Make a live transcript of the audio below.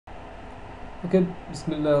Okay,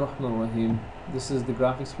 Bismillahirrahmanirrahim. This is the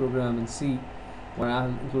graphics program in C where I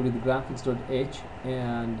have included the graphics.h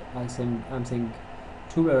and I'm saying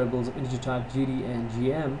two variables of integer type GD and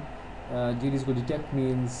GM. GD is going to detect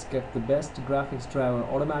means get the best graphics driver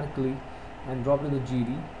automatically and drop it in the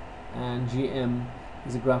GD, and GM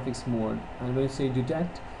is a graphics mode. And when you say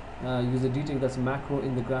detect, use the detect, that's a macro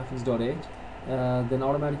in the graphics.h. Then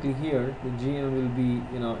automatically here the GM will be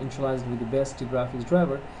initialized with the best graphics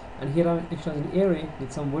driver, and here I'm initializing an array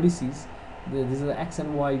with some vertices. These are the x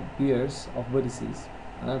and y pairs of vertices,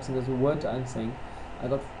 and I'm saying that's what I'm saying. I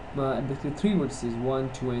got basically three vertices,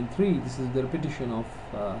 1, 2, and 3. This is the repetition of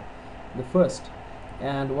the first.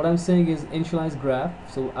 And what I'm saying is initialize graph,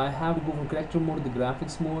 so I have to go from character mode to the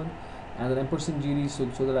graphics mode, and then ampersand GD,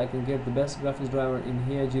 so that I can get the best graphics driver in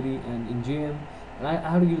here GD and in GM. And I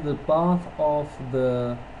have to give the path of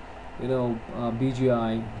the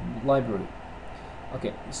BGI library.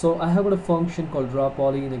 Okay, so I have got a function called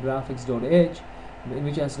drawPoly in the graphics.h, in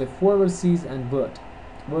which I select 4 vertices and vert.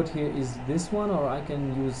 Vert here is this one, or I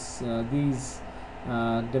can use these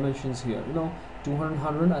dimensions here. 200,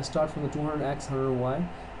 100. I start from the 200x, 100y.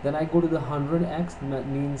 Then I go to the 100x. That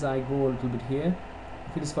means I go a little bit here.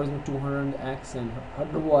 If it is for example 200x and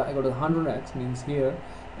 100y, I go to the 100x, means here,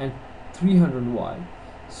 and 300y.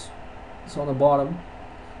 So on the bottom,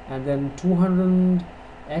 and then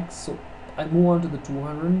 200x. So I move on to the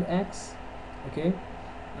 200x, okay,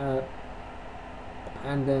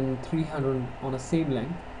 and then 300 on the same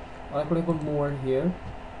length. Or I could have put more here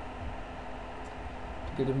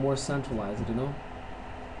to get it more centralized, Okay,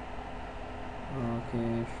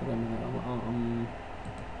 should I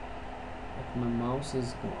my mouse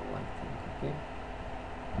is going like that, okay.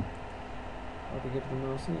 How to get the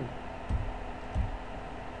mouse in?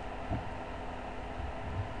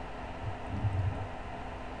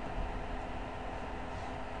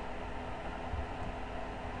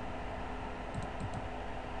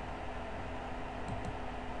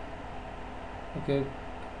 Okay.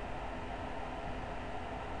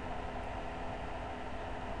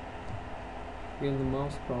 Again, the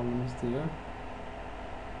mouse problem is there.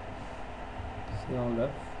 See all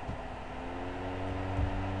that.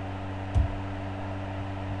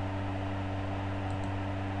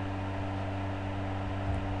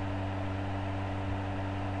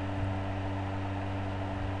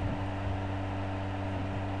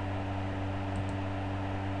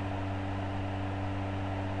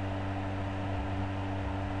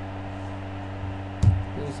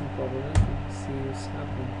 There's some problem. Let's see what's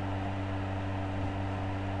happening.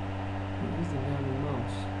 Where is the damn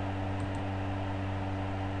mouse?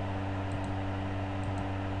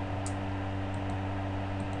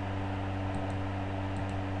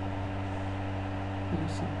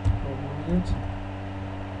 There's some problem yet.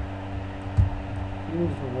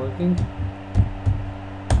 Here's not working.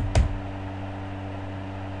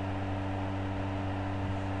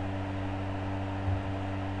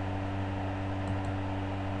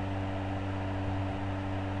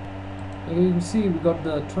 You can see we got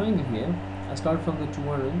the triangle here. I start from the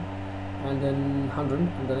 200 and then 100,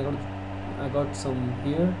 and then I got some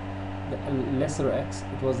here, the lesser x.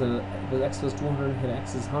 It was x was 200, here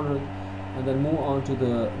x is 100, and then move on to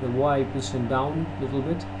the y position down a little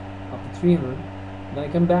bit up to 300. Then I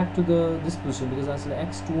come back to this position because I said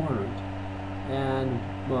x 200 and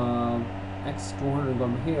x 200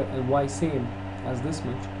 got here, and y same as this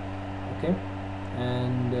much, okay,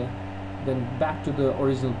 and then back to the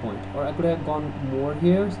original point. Or I could have gone more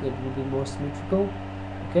here, so that it would be more symmetrical,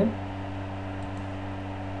 okay.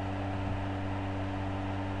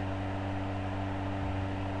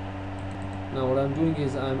 Now what I'm doing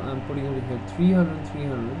is I'm putting over here 300,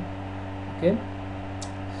 300, okay,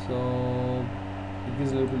 so it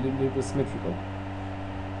gives a little bit symmetrical.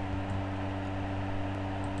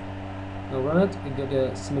 Now run it, you get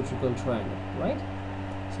a symmetrical triangle, right?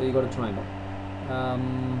 So you got a triangle.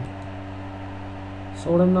 So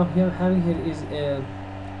what I'm now having here is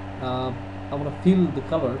I want to fill the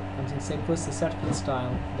color. I'm saying say first the set fill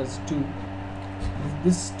style, that's 2.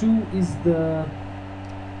 This 2 is the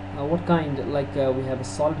what kind, like we have a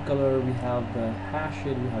solid color, we have hash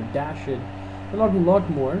it, we have dash it, a lot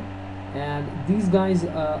more. And these guys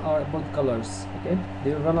are about colors, okay.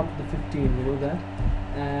 They run up to the 15, you know that.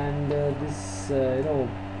 And this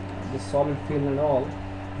the solid fill and all,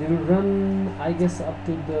 they will run I guess up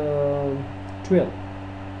to the 12.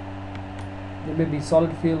 There may be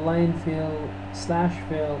solid fill, line fill, slash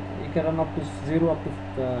fill. You can run up to 0 up to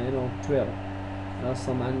 12,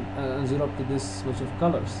 some and 0 up to this much of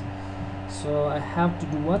colors. So I have to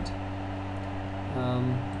do what?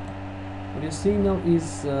 what you're seeing now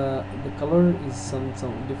is the color is some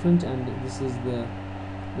different, and this is the,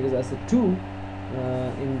 because as a 2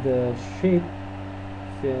 in the shape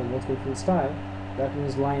fill, what's called fill style, that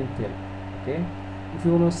means line fill. Okay, if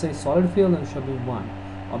you want to say solid fill, then it should be 1,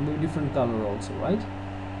 or maybe different color also, right?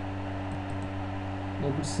 Now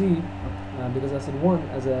you could see because I said 1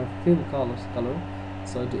 as a fill color,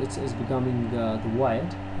 so it's becoming the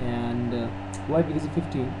white, and white because of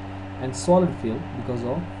 15, and solid fill because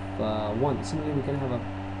of 1. Similarly, we can have a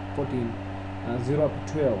 14, 0 up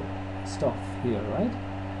to 12 stuff here, right?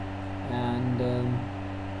 And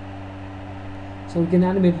so we can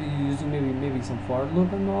animate it using maybe some for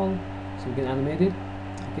loop and all, so we can animate it.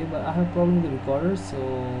 Okay, but I have a problem with the recorder, so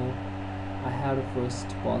I have to first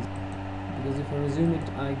pause, because if I resume it,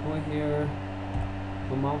 I go here,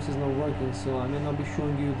 my mouse is not working, so I may not be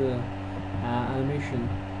showing you the animation.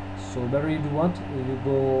 So better you do what? You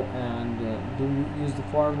go and use the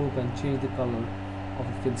for loop and change the color of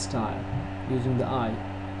a fill style using the I.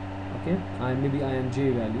 Okay, maybe I and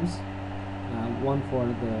J values, one for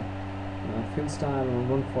the fill style or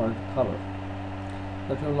one for the color.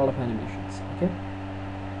 That will a lot of animations. Okay.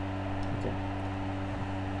 Okay.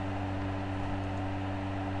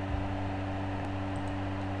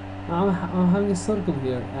 Now I'm having a circle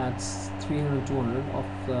here at 300, 200 of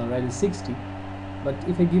radius 60. But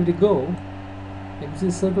if I give it a go, you can see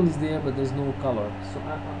the circle is there, but there's no color. So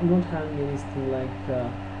I'm not having anything like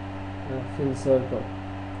fill circle,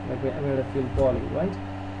 like I made a fill poly, right?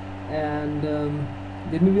 And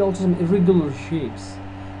there may be also some irregular shapes.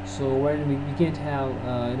 So where we can't have,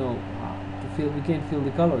 we can't fill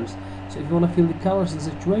the colors. So if you want to fill the colors in the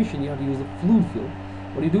situation, you have to use the fluid fill.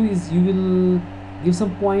 What you do is you will give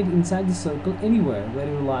some point inside the circle anywhere where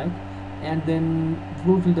you like, and then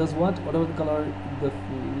fluid fill does what? Whatever the color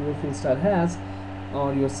your fill style has,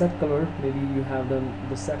 or your set color, maybe you have done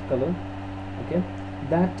the set color. Okay,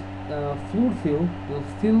 that fluid fill will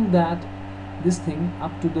fill this thing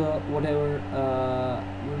up to the whatever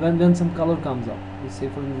when some color comes up. Let's say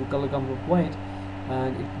for example the color comes up white,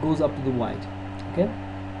 and it goes up to the white.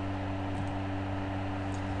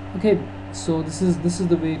 Okay, so this is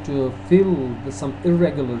the way to fill some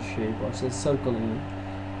irregular shape, or say circle in.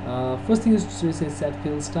 First thing is to say set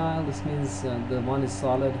fill style. This means the 1 is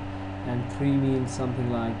solid, and 3 means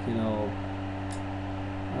something like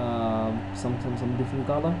some different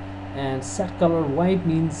color, and set color white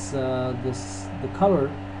means the color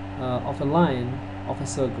of a line of a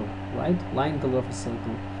circle, right? Line color of a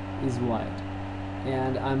circle is white,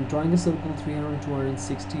 and I'm drawing a circle 300,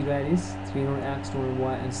 260 radius, 300x,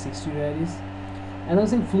 200y, and 60 radius. And I'm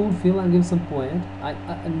saying fluid fill, I'm giving some point. I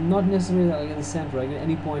not necessarily like in the center, I get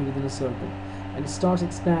any point within a circle, and it starts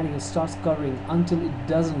expanding, it starts covering until it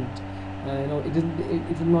doesn't,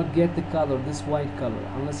 it will not get the color, this white color,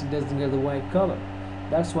 unless it doesn't get the white color.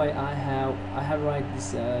 That's why I have write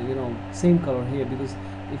this same color here, because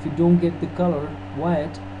if you don't get the color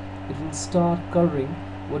white, it will start covering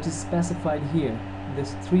what is specified here,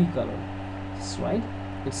 this 3 color, right?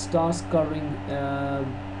 It starts covering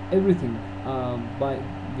everything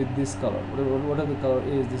with this color, whatever the color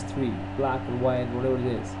is, this 3, black or white, whatever it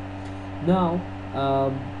is. Now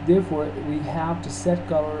therefore we have to set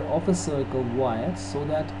color of a circle white, so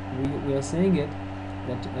that we are saying it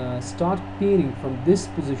that start painting from this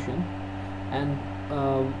position and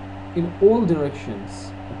in all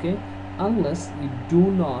directions, okay, unless you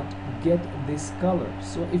do not get this color.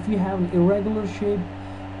 So if you have an irregular shape,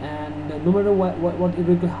 and no matter what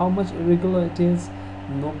irregular, how much irregular it is,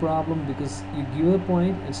 no problem, because you give a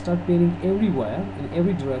point and start painting everywhere in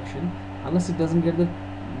every direction, unless it doesn't get the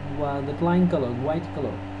line color, white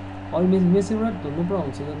color, or missing red color, no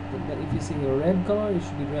problem. So that if you see a red color, it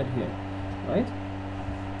should be red here, right?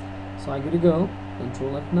 So I gotta go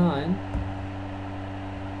Control F9,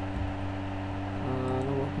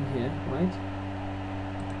 not working here, right?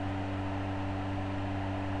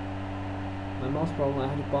 My mouse problem, I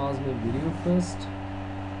had to pause my video first.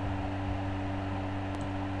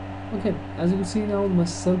 Okay, as you can see now, my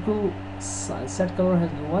circle set color has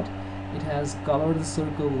been what? It has colored the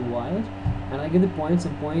circle white, and I get the point,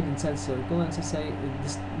 some point inside circle, and so say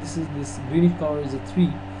this greenish color is a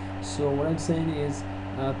 3. So what I'm saying is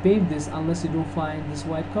paint this unless you don't find this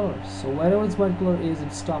white color. So wherever this white color is,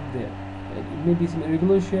 it stop there. It may be some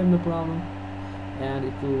irregular shape, no problem, and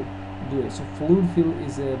it will do it. So fluid fill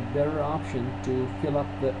is a better option to fill up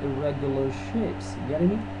the irregular shapes. You getting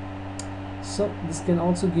me? So this can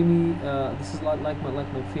also give me this is like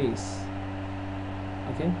my face.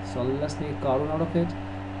 Okay, so let's make a cartoon out of it,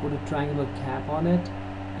 put a triangular cap on it,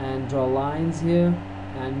 and draw lines here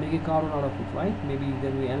and make a cartoon out of it, right? Maybe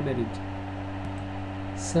then we animate it.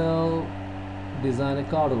 So design a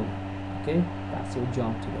cartoon. Okay, that's your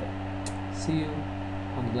job today. See you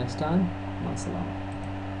on the next time. Masalam.